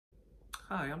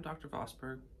Hi, I'm Dr.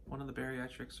 Vosburg, one of the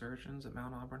bariatric surgeons at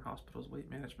Mount Auburn Hospital's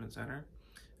Weight Management Center,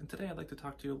 and today I'd like to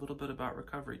talk to you a little bit about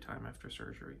recovery time after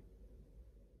surgery.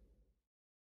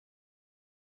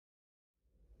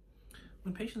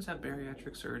 When patients have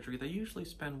bariatric surgery, they usually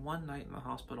spend one night in the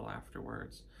hospital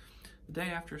afterwards. The day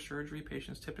after surgery,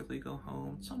 patients typically go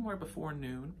home somewhere before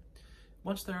noon.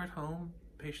 Once they're at home,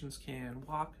 patients can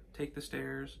walk, take the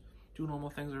stairs, do normal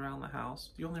things around the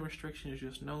house. The only restriction is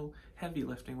just no heavy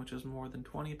lifting, which is more than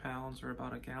 20 pounds or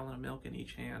about a gallon of milk in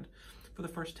each hand for the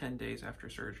first 10 days after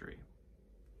surgery.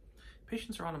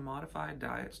 Patients are on a modified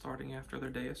diet starting after their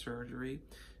day of surgery.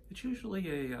 It's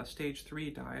usually a stage 3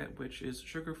 diet, which is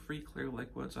sugar-free clear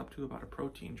liquids up to about a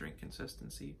protein drink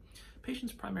consistency.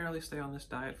 Patients primarily stay on this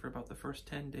diet for about the first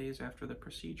 10 days after the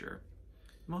procedure.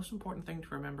 The most important thing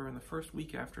to remember in the first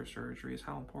week after surgery is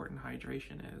how important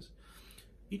hydration is.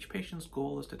 Each patient's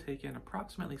goal is to take in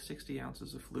approximately 60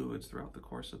 ounces of fluids throughout the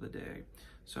course of the day.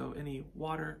 So any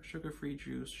water, sugar-free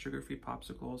juice, sugar-free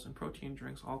popsicles, and protein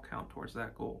drinks all count towards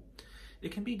that goal.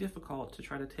 It can be difficult to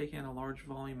try to take in a large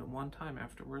volume at one time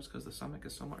afterwards because the stomach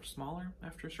is so much smaller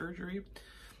after surgery.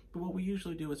 But what we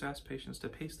usually do is ask patients to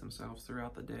pace themselves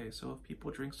throughout the day. So if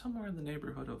people drink somewhere in the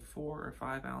neighborhood of 4 or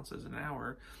 5 ounces an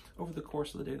hour, over the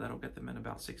course of the day, that'll get them in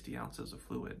about 60 ounces of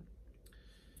fluid.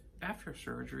 After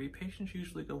surgery, patients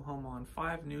usually go home on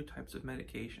 5 new types of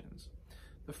medications.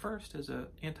 The first is an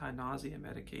anti-nausea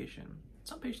medication.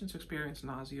 Some patients experience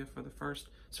nausea for the first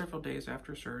several days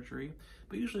after surgery,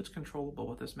 but usually it's controllable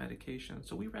with this medication,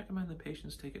 so we recommend that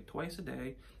patients take it twice a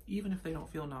day, even if they don't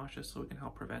feel nauseous, so we can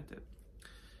help prevent it.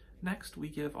 Next, we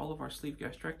give all of our sleeve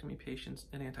gastrectomy patients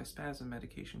an antispasm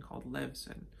medication called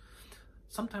Levsin.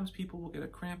 Sometimes people will get a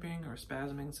cramping or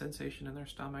spasming sensation in their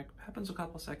stomach. It happens a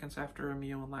couple seconds after a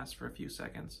meal and lasts for a few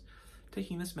seconds.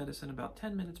 Taking this medicine about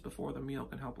 10 minutes before the meal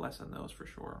can help lessen those for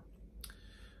sure.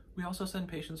 We also send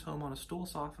patients home on a stool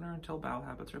softener until bowel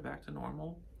habits are back to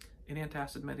normal, an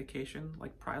antacid medication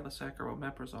like Prilosec or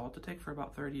omeprazole to take for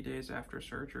about 30 days after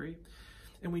surgery.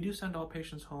 And we do send all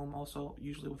patients home also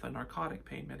usually with a narcotic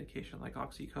pain medication like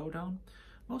oxycodone.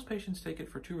 Most patients take it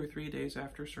for 2 or 3 days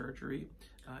after surgery.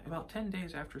 About 10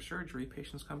 days after surgery,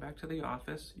 patients come back to the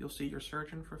office. You'll see your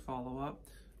surgeon for follow-up,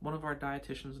 one of our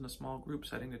dietitians in a small group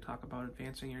setting to talk about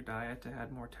advancing your diet to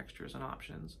add more textures and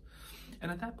options.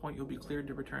 And at that point, you'll be cleared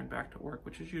to return back to work,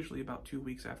 which is usually about 2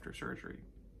 weeks after surgery.